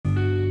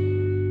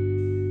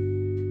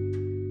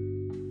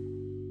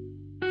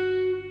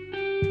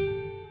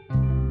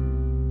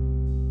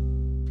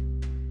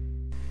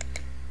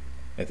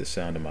At the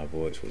Sound of My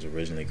Voice was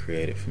originally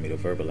created for me to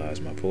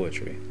verbalize my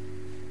poetry.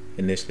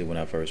 Initially, when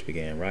I first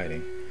began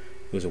writing,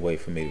 it was a way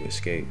for me to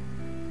escape.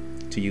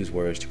 To use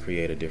words to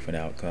create a different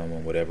outcome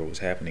when whatever was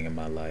happening in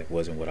my life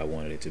wasn't what I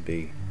wanted it to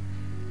be.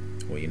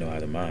 Well, you know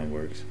how the mind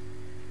works.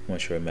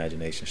 Once your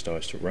imagination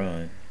starts to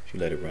run, if you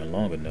let it run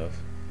long enough,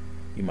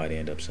 you might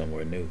end up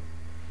somewhere new.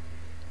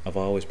 I've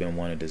always been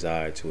one and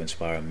desired to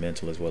inspire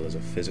mental as well as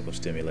a physical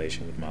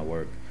stimulation with my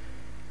work.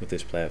 With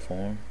this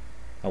platform,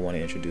 I want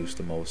to introduce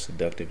the most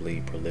seductively,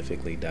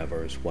 prolifically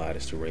diverse,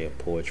 widest array of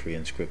poetry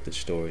and scripted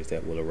stories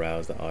that will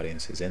arouse the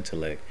audience's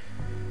intellect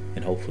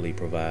and hopefully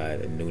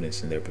provide a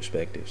newness in their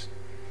perspectives.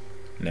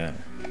 Now,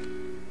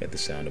 at the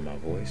sound of my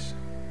voice,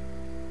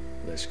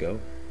 let's go.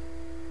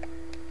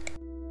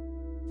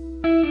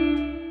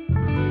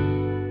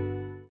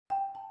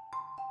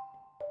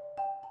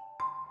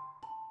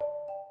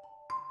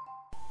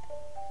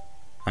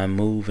 I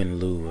move in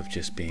lieu of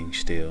just being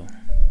still,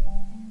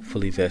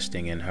 fully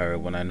vesting in her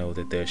when I know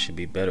that there should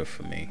be better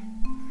for me.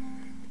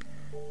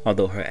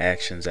 Although her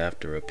actions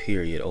after a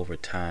period over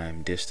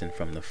time distant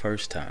from the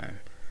first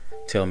time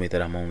tell me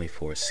that I'm only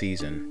for a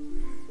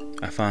season,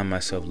 I find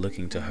myself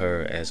looking to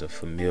her as a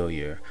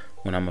familiar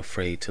when I'm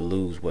afraid to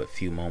lose what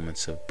few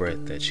moments of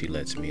breath that she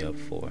lets me up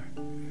for.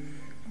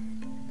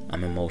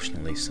 I'm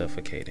emotionally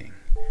suffocating,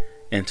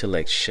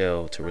 intellect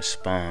shelled to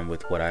respond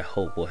with what I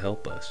hope will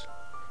help us.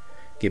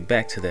 Get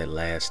back to that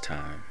last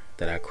time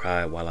that I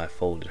cried while I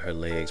folded her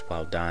legs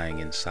while dying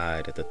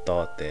inside at the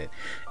thought that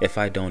if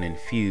I don't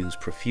infuse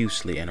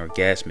profusely an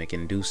orgasmic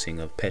inducing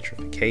of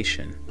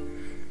petrification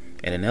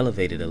and an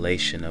elevated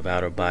elation of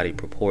outer body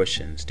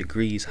proportions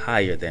degrees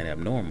higher than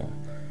abnormal,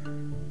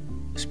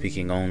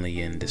 speaking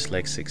only in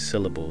dyslexic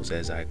syllables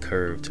as I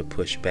curve to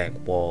push back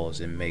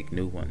walls and make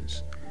new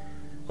ones,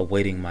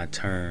 awaiting my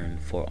turn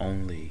for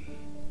only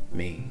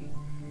me.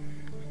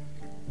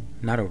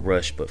 Not a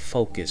rush, but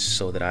focus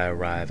so that I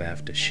arrive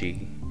after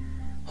she,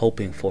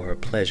 hoping for her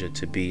pleasure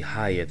to be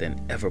higher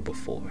than ever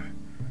before,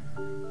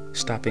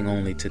 stopping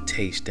only to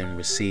taste and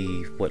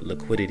receive what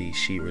liquidity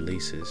she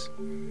releases,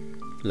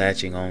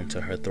 latching on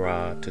to her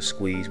throb to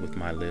squeeze with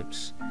my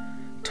lips,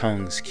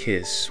 tongues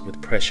kiss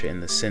with pressure in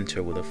the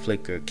center with a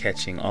flicker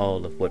catching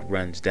all of what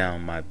runs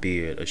down my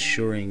beard,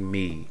 assuring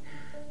me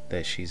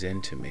that she's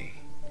into me,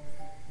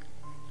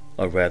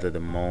 or rather the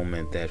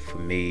moment that for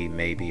me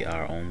may be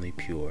our only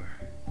pure.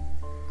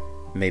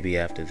 Maybe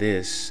after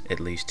this, at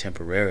least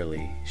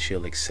temporarily,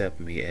 she'll accept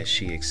me as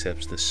she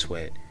accepts the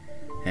sweat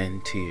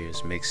and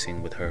tears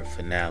mixing with her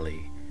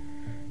finale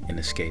in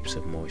escapes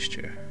of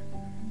moisture.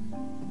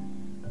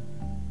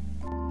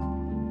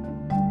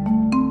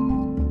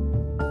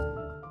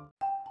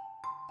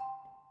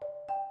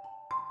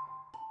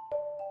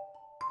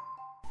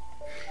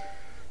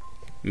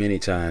 Many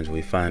times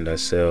we find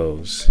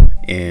ourselves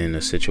in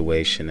a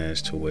situation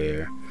as to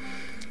where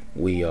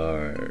we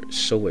are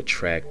so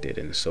attracted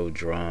and so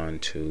drawn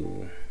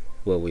to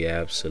what we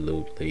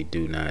absolutely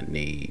do not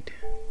need.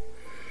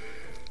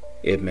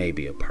 It may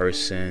be a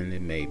person,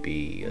 it may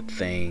be a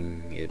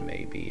thing, it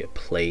may be a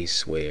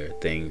place where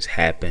things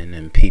happen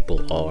and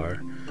people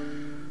are.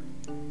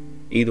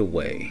 Either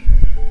way,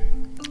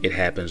 it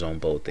happens on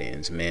both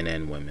ends, men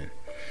and women.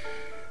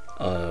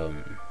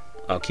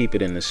 I'll keep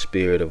it in the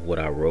spirit of what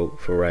I wrote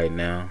for right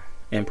now,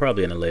 and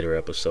probably in a later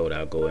episode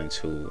I'll go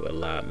into a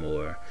lot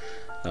more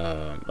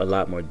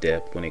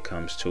depth when it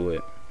comes to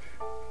it.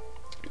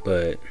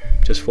 But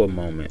just for a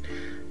moment,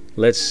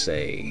 let's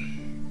say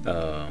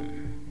a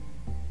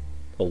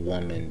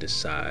woman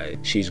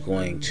decides she's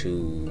going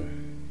to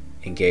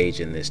engage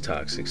in this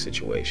toxic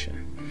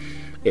situation.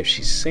 If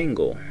she's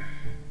single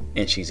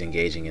and she's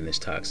engaging in this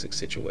toxic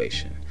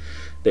situation,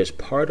 there's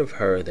part of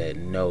her that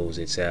knows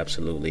it's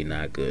absolutely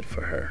not good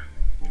for her.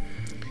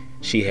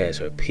 She has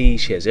her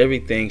peace, she has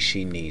everything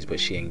she needs, but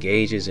she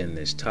engages in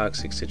this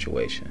toxic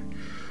situation.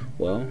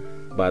 Well,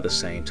 by the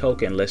same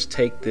token, let's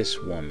take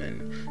this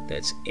woman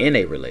that's in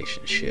a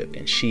relationship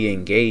and she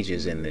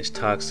engages in this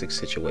toxic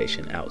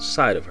situation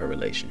outside of her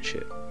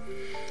relationship.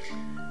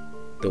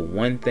 The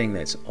one thing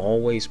that's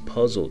always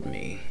puzzled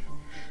me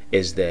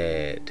is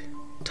that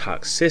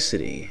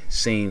toxicity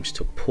seems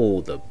to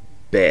pull the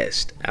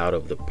best out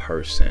of the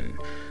person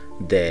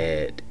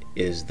that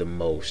is the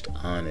most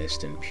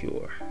honest and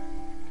pure.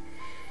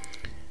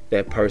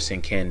 That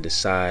person can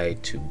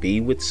decide to be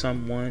with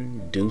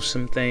someone, do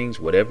some things,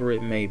 whatever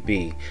it may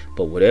be,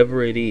 but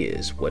whatever it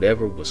is,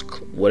 whatever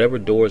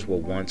doors were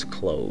once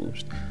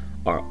closed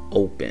are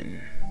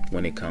open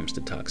when it comes to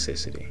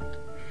toxicity.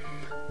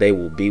 They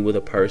will be with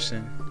a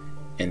person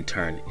and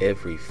turn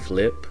every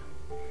flip,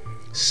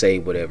 say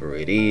whatever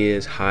it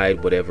is,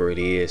 hide whatever it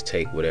is,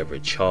 take whatever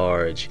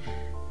charge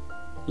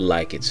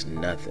like it's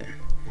nothing.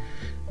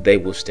 They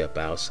will step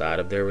outside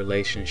of their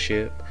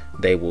relationship.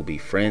 They will be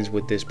friends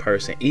with this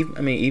person.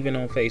 Even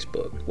on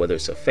Facebook, whether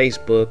it's a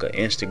Facebook, an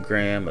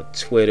Instagram, a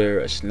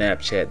Twitter, a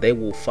Snapchat, they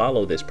will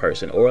follow this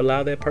person or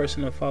allow that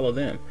person to follow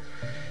them.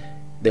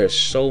 There's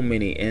so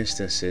many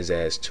instances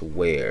as to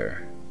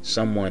where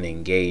someone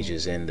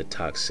engages in the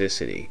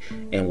toxicity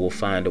and will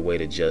find a way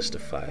to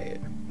justify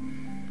it.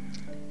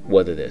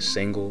 whether they're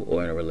single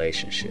or in a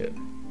relationship.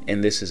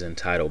 And this is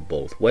entitled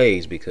both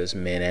ways because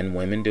men and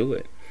women do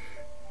it.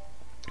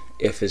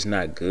 If it's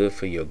not good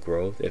for your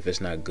growth, if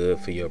it's not good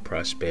for your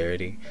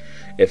prosperity,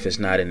 if it's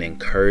not an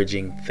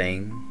encouraging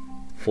thing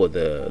for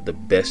the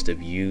best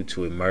of you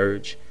to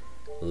emerge,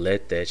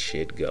 let that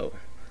shit go.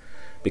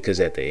 Because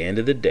at the end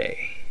of the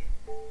day,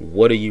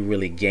 what are you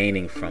really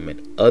gaining from it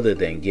other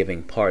than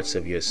giving parts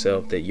of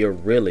yourself that you're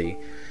really,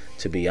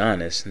 to be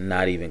honest,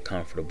 not even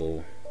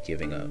comfortable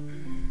giving up?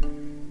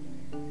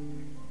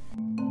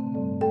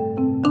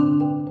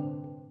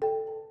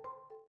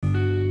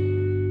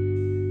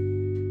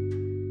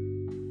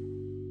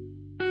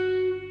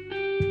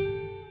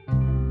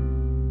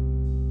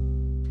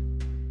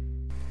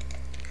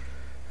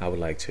 I would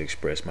like to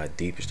express my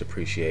deepest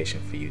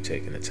appreciation for you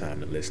taking the time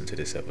to listen to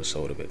this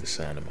episode of At the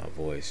Sound of My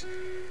Voice.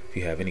 If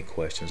you have any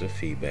questions or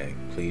feedback,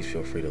 please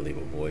feel free to leave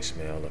a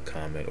voicemail, a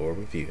comment, or a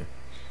review.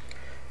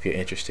 If you're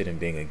interested in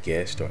being a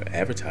guest or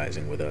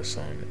advertising with us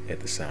on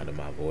At the Sound of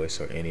My Voice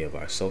or any of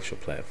our social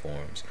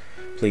platforms,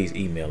 please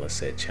email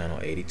us at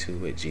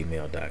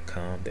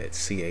channel82@gmail.com.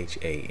 That's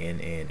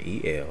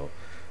CHANNEL,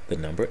 the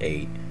number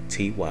 8,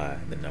 TY,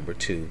 the number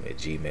 2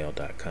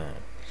 @gmail.com.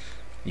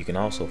 You can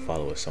also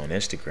follow us on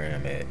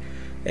Instagram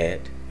at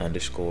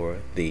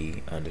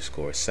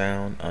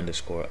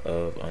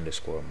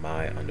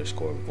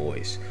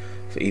 _the_sound_of_my_voice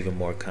for even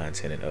more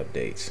content and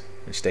updates.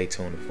 And stay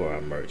tuned for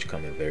our merch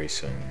coming very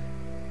soon.